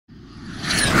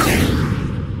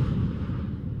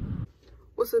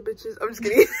What's up, bitches? I'm just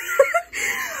kidding.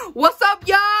 What's up,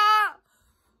 y'all?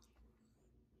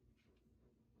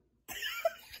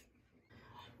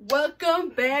 Welcome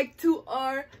back to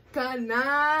our canal.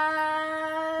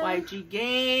 YG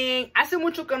gang. Hace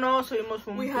mucho que no subimos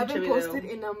un We haven't posted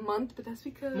in a month, but that's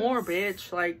because... More,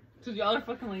 bitch. Like... Because y'all are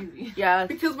fucking lazy. Yeah.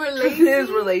 Because we're lazy.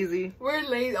 We're lazy. We're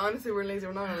lazy. Honestly, we're lazy.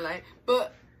 We're not gonna lie.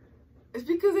 But it's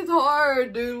because it's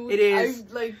hard, dude. It is.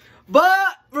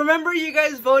 But remember, you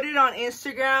guys voted on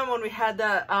Instagram when we had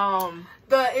that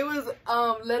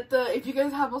if you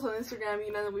guys have us on Instagram,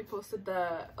 you know that we posted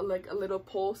a little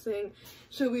poll saying,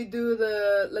 should we do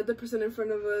let the person in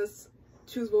front of us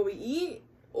choose what we eat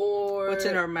or what's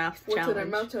in our mouth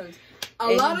challenge.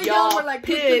 A lot of y'all were like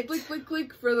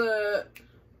click for the...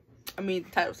 I mean,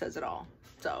 the title says it all.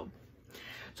 So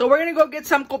we're gonna go get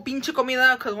some pinche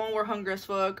comida because we're hungry as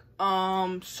fuck.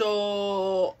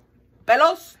 So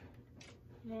Pelos.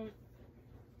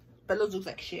 Pelos looks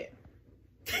like shit.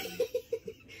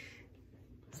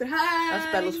 Say hi.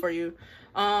 That's Pelos for you.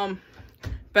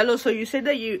 Pelos, so you said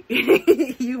that you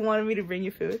you wanted me to bring you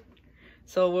food.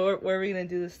 So where are we gonna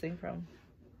do this thing from?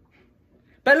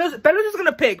 Pelos is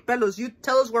gonna pick. Pelos, you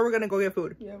tell us where we're gonna go get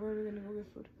food. Yeah, where are we gonna go get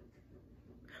food?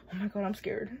 Oh my god, I'm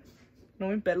scared.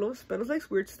 Knowing Pelos likes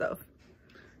weird stuff.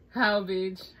 How,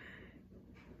 bitch?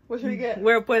 What should we get?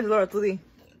 Where pues, Laura, tú di.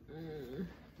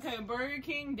 Okay, Burger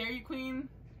King, Dairy Queen.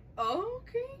 Oh,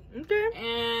 okay. Okay.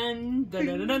 And... Just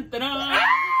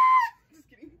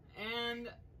kidding. And...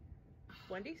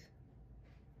 Wendy's?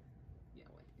 Yeah,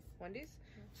 Wendy's?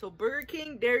 So Burger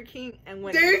King, Dairy King, and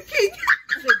Wendy's. Dairy King.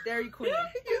 You said Dairy Queen.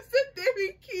 You said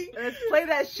Dairy King. Let's play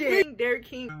that shit. Dairy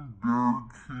King. Oh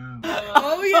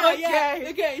yeah,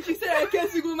 okay. She said I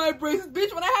can't speak with my braces.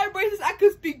 Bitch, when I had braces, I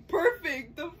could speak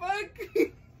perfect. The fuck?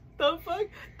 The fuck?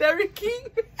 Dairy King?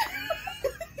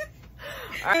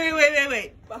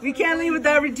 Wait. We can't leave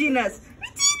without Regina's.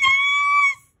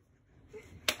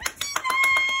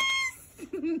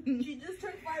 She just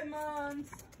turned 5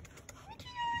 months.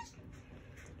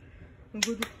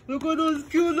 Look at those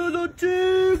cute little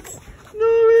chicks.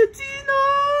 No,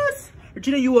 Regina's.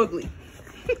 Regina, you ugly.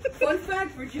 Fun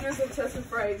fact, Regina's obsessed with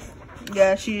fries.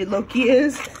 Yeah, she low-key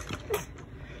is.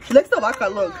 She likes the vaca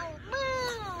look.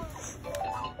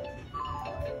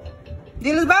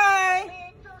 Diles bye.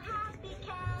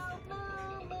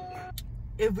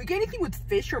 If we get anything with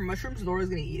fish or mushrooms, Laura's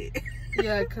gonna eat it.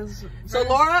 Yeah, cause... So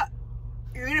Laura,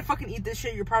 you're gonna fucking eat this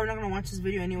shit. You're probably not gonna watch this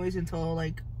video anyways until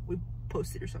like we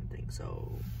post it or something.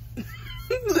 So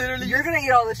literally, you're gonna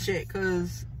eat all this shit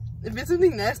because if it's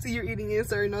something nasty, you're eating it.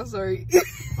 Sorry, no, sorry.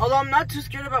 Although I'm not too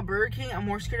scared about Burger King, I'm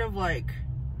more scared of like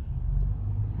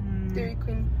Dairy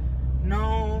Queen.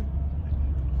 No,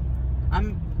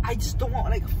 I just don't want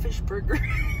like a fish burger.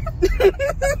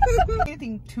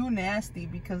 Anything too nasty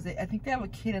because I think they have a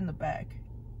kid in the back.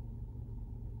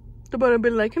 The button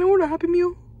been like, can I order a Happy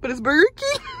Meal? But it's Burger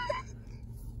King.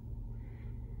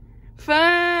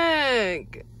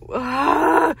 Fuck.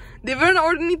 They haven't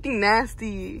ordered anything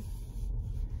nasty.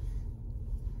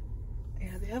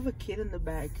 Yeah, they have a kid in the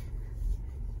back.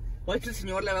 What if the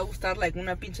señor le va a gustar like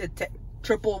una pinche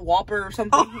triple Whopper or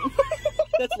something? Oh.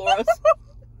 That's Laura's.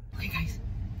 Okay, guys.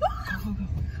 Go.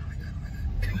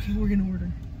 Okay, we're gonna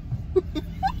order. Okay.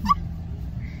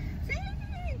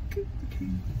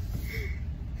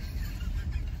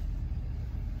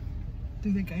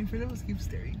 Dude, the guy in front of us keeps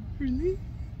staring. Really?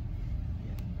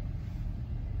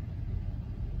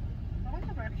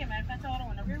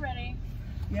 Whenever you're ready.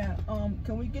 Yeah,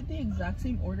 can we get the exact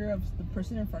same order of the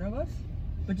person in front of us?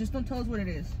 But just don't tell us what it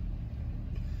is.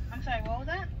 I'm sorry, what was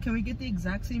that? Can we get the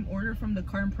exact same order from the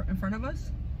car in front of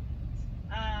us?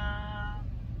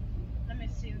 Let me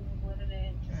see what it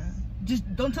is. Yeah. Just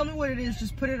don't tell me what it is,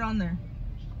 just put it on there.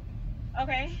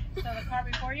 Okay, so the car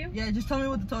before you? Yeah, just tell me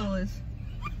what the total is.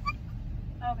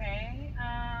 Okay,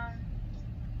 I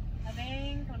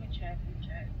think, let me check.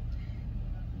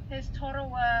 His total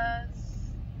was,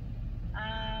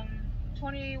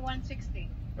 $21.60.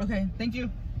 Okay, thank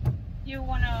you. You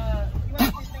wanna do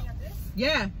something of this?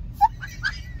 Yeah.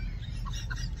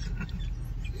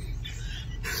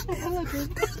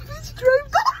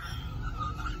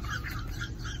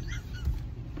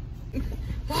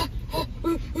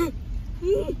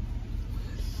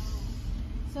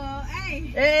 So, hey.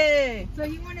 Hey. So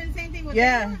you wanted the same thing with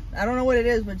Yeah, I don't know what it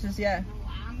is, but just yeah.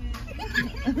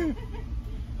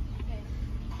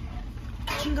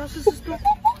 Chingados es esto? And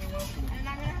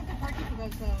I'm gonna have to park you for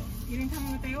those, so you didn't tell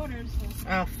me what they ordered, so.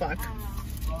 Oh, fuck.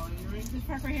 Just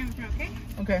park right here in the front, okay?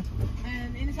 Okay.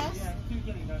 And in his house?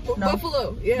 No.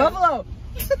 Buffalo, yeah. Buffalo!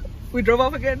 We drove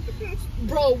off again?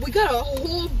 Bro, we got a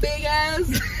whole big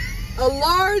ass A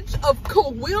large of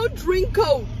Coke. We don't drink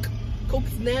Coke.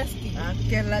 Coke's nasty.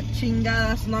 Que la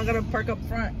chingada, so not gonna park up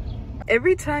front.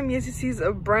 Every time Yessie sees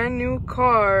a brand new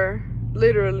car,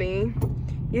 literally,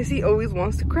 Yessie always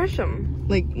wants to crash them.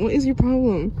 Like, what is your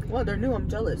problem? Well, they're new, I'm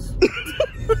jealous.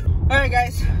 Alright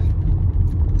guys,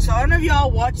 so I don't know if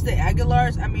y'all watch the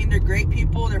Aguilars. I mean, they're great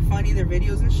people, they're funny, their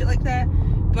videos and shit like that.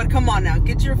 But come on now,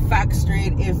 get your facts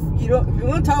straight. If you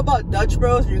want to talk about Dutch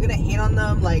Bros, you're gonna hate on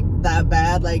them like that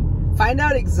bad. Like, find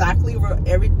out exactly where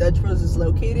every Dutch Bros is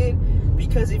located.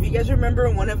 Because if you guys remember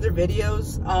in one of their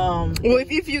videos, well,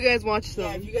 if you guys watch them,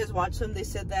 yeah, if you guys watch them, they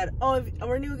said that, oh,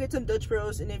 we're gonna get some Dutch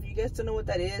Bros, and if you guys don't know what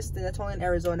that is, then that's only in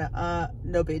Arizona.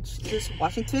 No, bitch, this is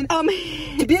Washington.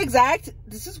 To be exact,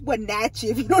 this is Wenatchee.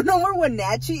 If you don't know where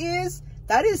Wenatchee is,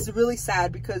 that is really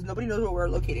sad because nobody knows where we're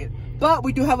located. But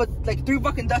we do have like 3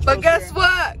 fucking Dutch Bros. But guess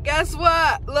what? Guess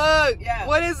what? Look, yeah.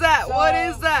 What is that? So, what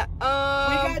is that? we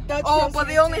got Dutch oh, Bros but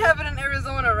they here only too. have it in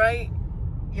Arizona, right?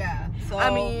 Yeah. So I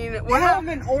mean, we have them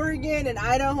in Oregon and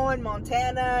Idaho and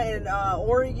Montana and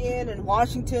Oregon and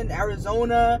Washington,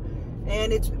 Arizona,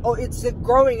 and it's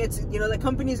growing. It's, you know, the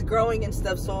company's growing and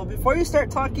stuff. So before you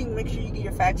start talking, make sure you get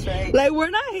your facts right. Like, we're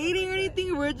not hating or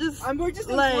anything. We're just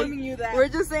like, informing you that we're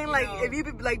just saying, like, you know, if you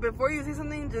like before you say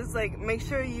something, just like make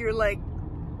sure you're like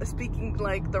speaking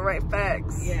like the right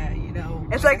facts. Yeah, you know.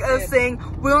 It's like us saying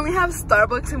we only have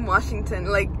Starbucks in Washington.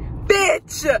 Like,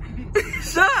 bitch,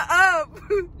 shut up.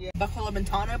 Yeah. Bajo la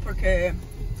ventana porque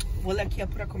huele aquí a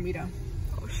pura comida.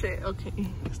 Oh shit. Okay.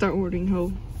 Start ordering,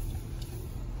 ho.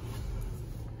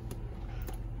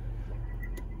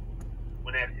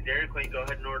 Derek, you go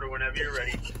ahead and order whenever you're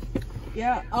ready.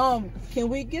 Yeah. Can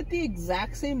we get the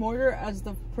exact same order as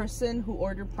the person who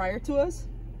ordered prior to us?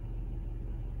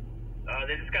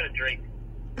 They just got a drink.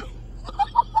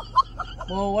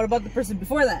 Well, what about the person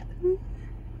before that?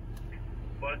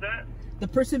 What was that? The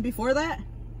person before that?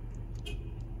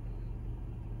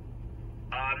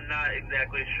 I'm not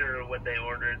exactly sure what they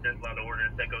ordered. There's a lot of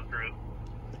orders that go through.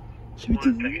 Should we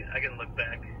just? I can look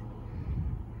back.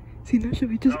 See, now should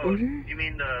we just order? You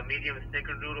mean the medium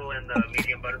snickerdoodle and the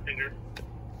medium butterfinger?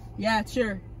 Yeah,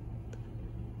 sure.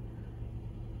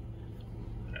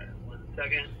 Alright, 1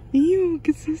 second. Ew, ¿qué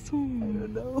es eso? I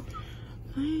don't know.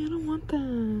 I don't want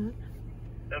that.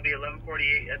 That'll be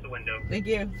 11:48 at the window. Thank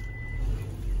you.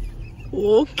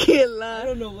 Okay, I la.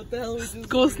 don't know what the hell we just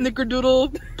Go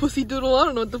snickerdoodle, pussy doodle. I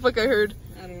don't know what the fuck I heard.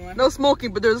 I don't know. No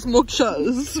smoking, but there's a smoke shop.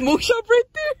 There's a smoke shop right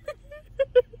there.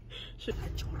 Shit.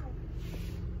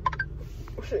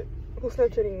 Oh shit. Who's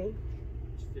Snapchatting me?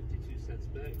 52 cents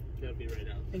back. That'll be right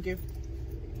out. Thank you.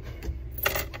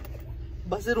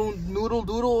 Va a ser un noodle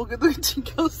doodle. ¿Qué te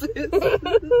chingados es?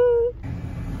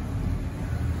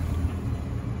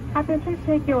 I can please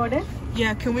take your order.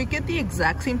 Yeah, can we get the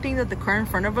exact same thing that the car in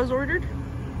front of us ordered?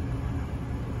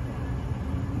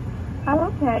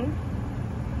 Oh, okay.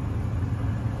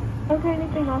 Okay,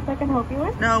 anything else I can help you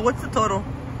with? No, what's the total?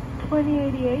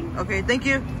 $20.88. Okay, thank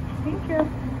you. Thank you.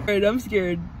 Alright, I'm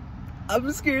scared.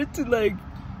 I'm scared to like...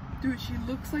 Dude, she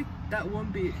looks like that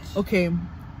one bitch. Okay,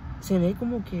 se ve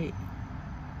como que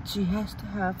she has to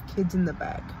have kids in the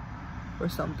back or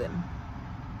something.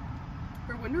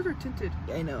 Her windows are tinted.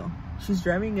 I know. She's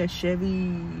driving a Chevy.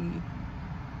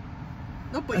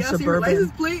 No, but A yeah, see her Suburban.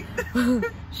 license plate.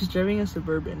 She's driving a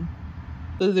Suburban.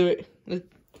 Let's do it.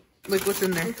 Look what's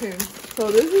in there. Okay,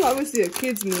 so this is obviously a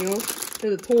kid's meal.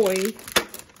 There's a toy.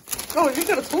 Oh, you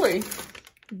got a toy.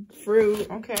 Fruit.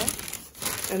 Okay.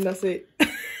 And that's it.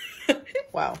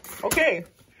 Wow. Okay.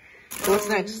 So what's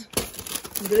next?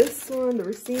 This one, the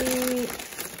receipt,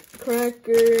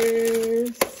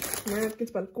 crackers, napkins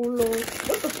pa'l culo.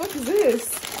 What the fuck is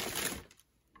this?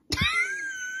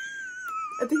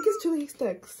 I think it's chili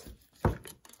sticks.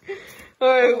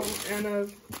 Alright. Oh, and a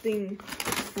thing.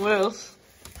 What else?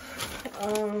 A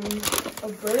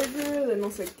burger, de no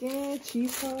sé qué,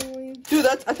 cheese toy. Dude,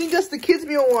 I think that's the kids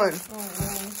meal one. Oh,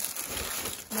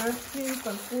 napkins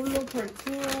pa'l culo, part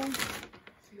 2.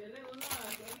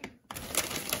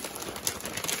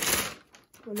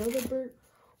 Another burger.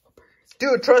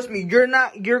 Dude, trust me, you're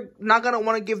not gonna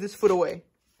want to give this food away.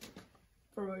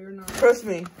 For real, you're not. Trust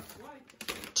me. Why?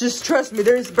 Just trust me,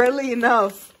 there's barely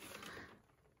enough.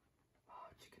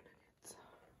 Oh, chicken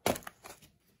nuggets.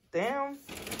 Damn.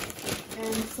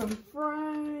 And some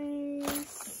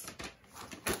fries.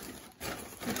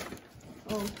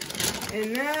 Oh,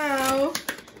 and now.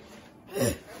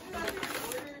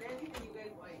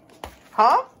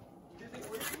 Huh?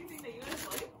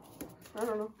 I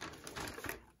don't know.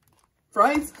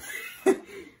 Fries.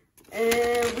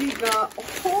 And we got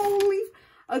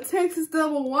a Texas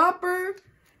double Whopper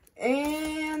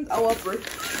and a Whopper.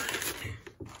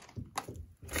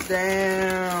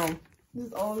 Damn. This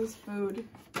is all this food.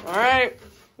 All right.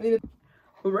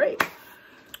 All right.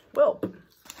 Well,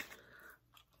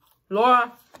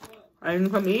 Laura, are you gonna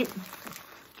come eat?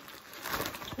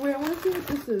 Wait, I want to see what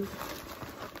this is.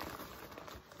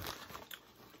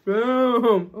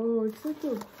 Damn. Oh, it's like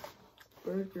a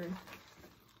burger.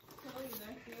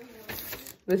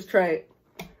 Let's try it.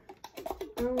 I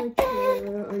don't like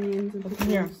the onions and pickles.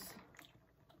 Here.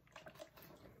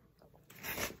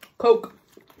 Coke.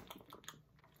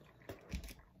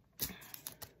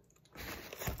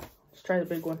 Let's try the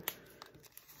big one.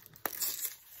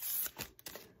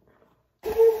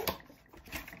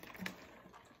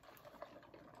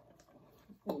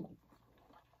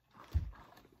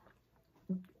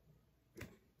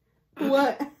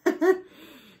 What?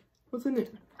 What's in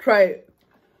it? Try it.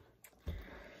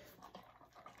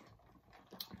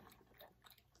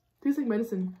 Tastes like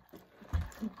medicine.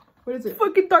 What is it?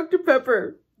 Fucking Dr.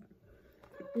 Pepper.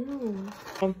 Ew.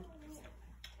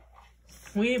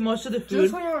 We ate most of the food.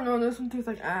 Just so you don't know, this one tastes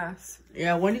like ass.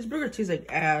 Yeah, Wendy's burger tastes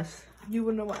like ass. You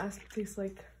wouldn't know what ass tastes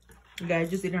like. Yeah, I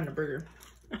just ate it on a burger.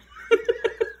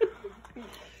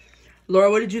 Laura,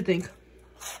 what did you think?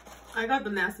 I got the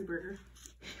nasty burger.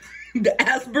 The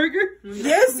ass burger?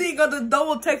 Yes, you got the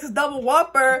double Texas double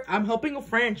Whopper. I'm helping a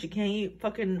friend. She can't eat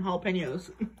fucking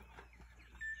jalapenos.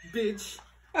 Bitch.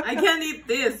 I can't eat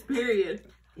this, period.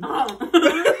 Oh.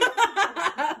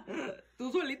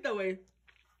 Tú solita, güey.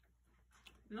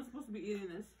 I'm not supposed to be eating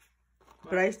this.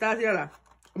 Pero ahí está, mírala.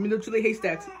 Comiendo chile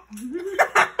haystacks.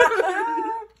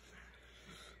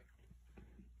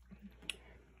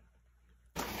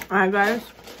 Alright, guys.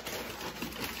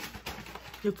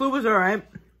 The food was alright.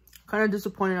 Kind of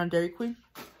disappointed on Dairy Queen.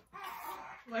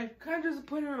 Like, kind of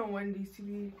disappointed on Wendy's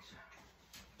TVH.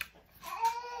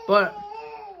 But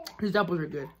his apples are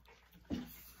good.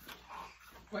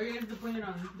 Why are you guys disappointed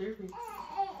on Dairy Queen?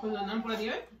 Was it none for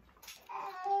the other?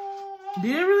 They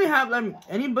didn't really have like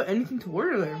anything to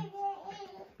order there.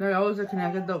 Like I was like, can I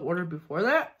get the order before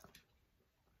that?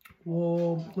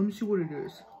 Whoa, let me see what it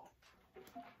is.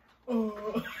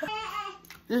 Oh.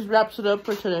 This wraps it up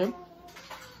for today.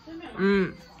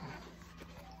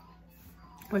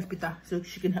 Where's Pita? So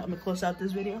she can help me close out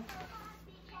this video.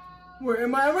 Where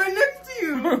am I? Right next to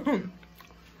you.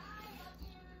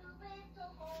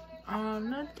 On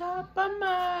the top of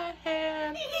my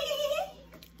head.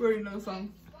 You already know the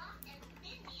song.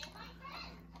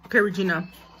 Okay, Regina.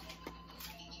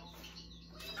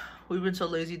 We've been so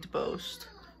lazy to post.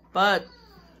 But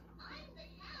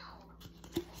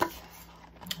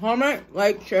comment,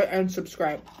 like, share, and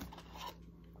subscribe.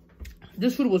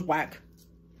 This food was whack.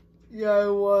 Yeah,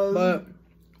 it was. But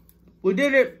we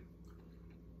did it.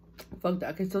 Fuck that.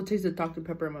 I can still taste the Dr.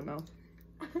 Pepper in my mouth.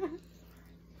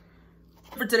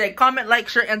 For today, comment, like,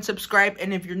 share, and subscribe.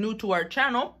 And if you're new to our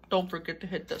channel, don't forget to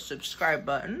hit the subscribe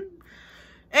button.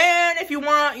 And if you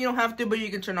want, you don't have to, but you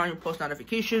can turn on your post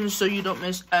notifications so you don't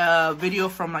miss a video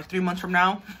from like 3 months from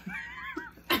now.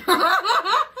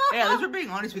 Yeah, let's be being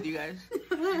honest with you guys.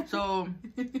 So,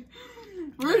 It's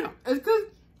because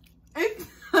I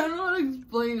don't know how to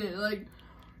explain it. Like,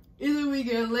 either we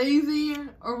get lazy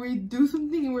or we do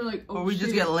something and we're like, oh, or we shit.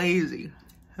 just get lazy.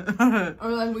 Or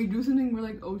like we do something and we're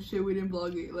like, oh shit, we didn't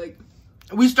vlog it. Like,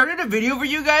 we started a video for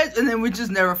you guys and then we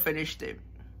just never finished it.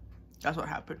 That's what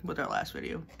happened with our last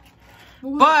video.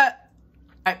 But,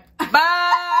 bye!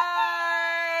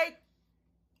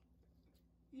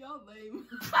 Y'all lame.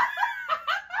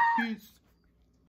 Peace.